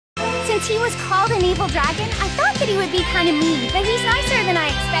Since he was called an evil dragon, I thought that he would be kind of mean, but he's nicer than I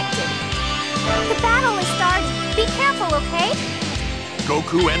expected. The battle is started. Be careful, okay?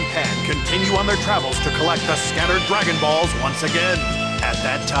 Goku and Pan continue on their travels to collect the scattered Dragon Balls once again. At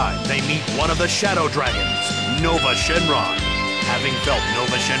that time, they meet one of the Shadow Dragons, Nova Shenron. Having felt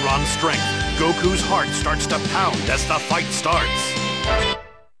Nova Shenron's strength, Goku's heart starts to pound as the fight starts.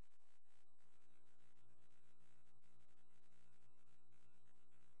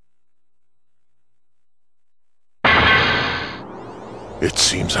 It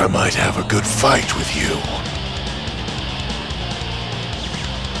seems I might have a good fight with you.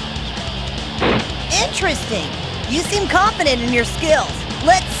 Interesting. You seem confident in your skills.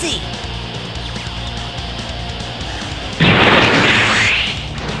 Let's see.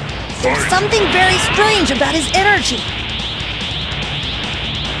 There's something very strange about his energy.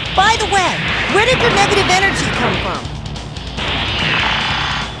 By the way, where did your negative energy come from?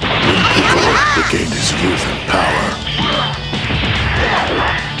 He gained his youth and power.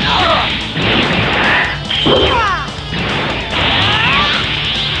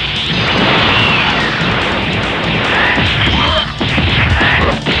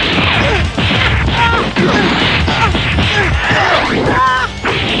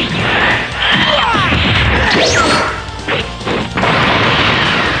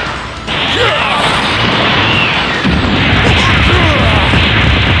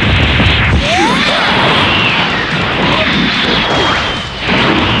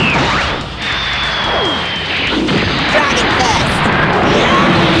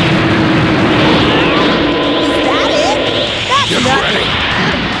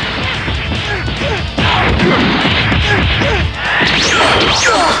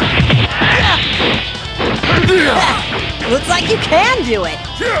 Looks like you can do it.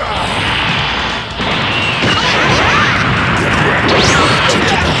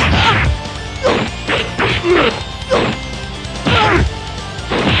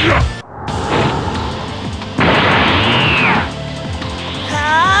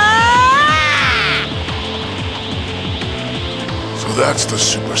 So that's the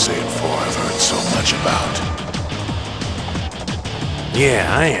Super Saiyan 4 I've heard so much about. Yeah,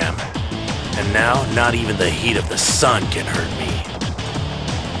 I am. And now, not even the heat of the sun can hurt me.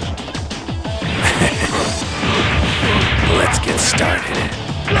 Let's get started.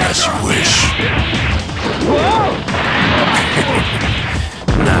 As you wish.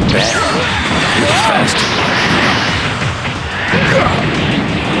 Not bad. You're faster.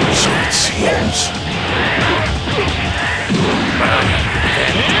 So it seems.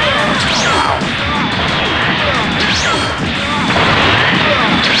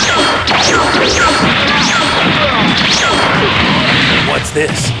 What's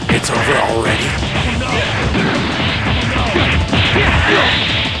this? It's over already?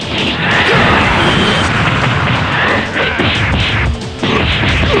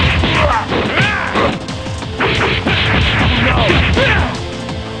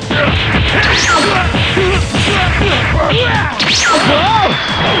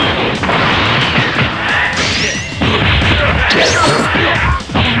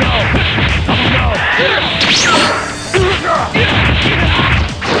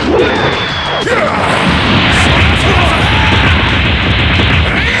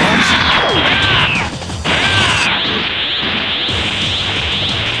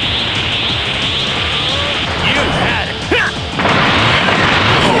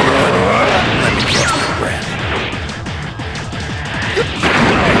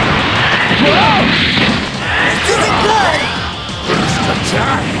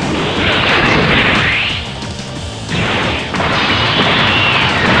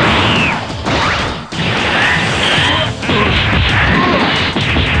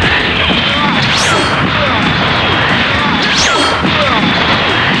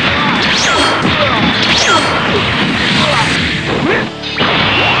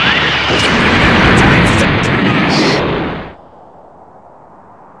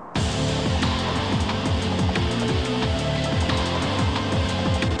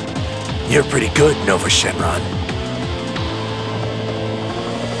 You're pretty good, Nova Shenron.